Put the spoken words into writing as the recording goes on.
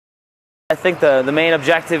I think the main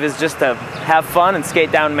objective is just to have fun and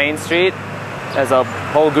skate down Main Street as a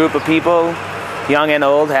whole group of people, young and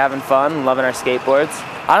old, having fun, loving our skateboards.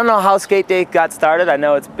 I don't know how Skate Day got started. I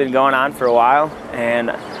know it's been going on for a while, and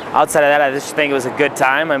outside of that, I just think it was a good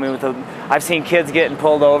time. I mean, I've seen kids getting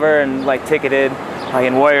pulled over and like ticketed, like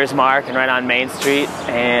in Warriors Mark and right on Main Street,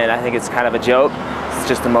 and I think it's kind of a joke. It's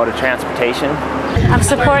just a mode of transportation. I'm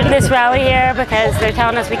supporting this rally here because they're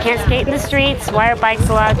telling us we can't skate in the streets. Why are bikes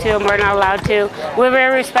allowed to and we're not allowed to? We're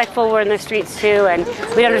very respectful, we're in the streets too, and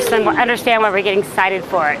we understand why we're getting cited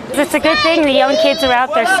for it. It's a good thing the young kids are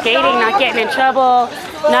out there skating, not getting in trouble,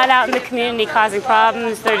 not out in the community causing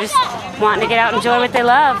problems. They're just wanting to get out and enjoy what they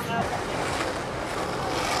love.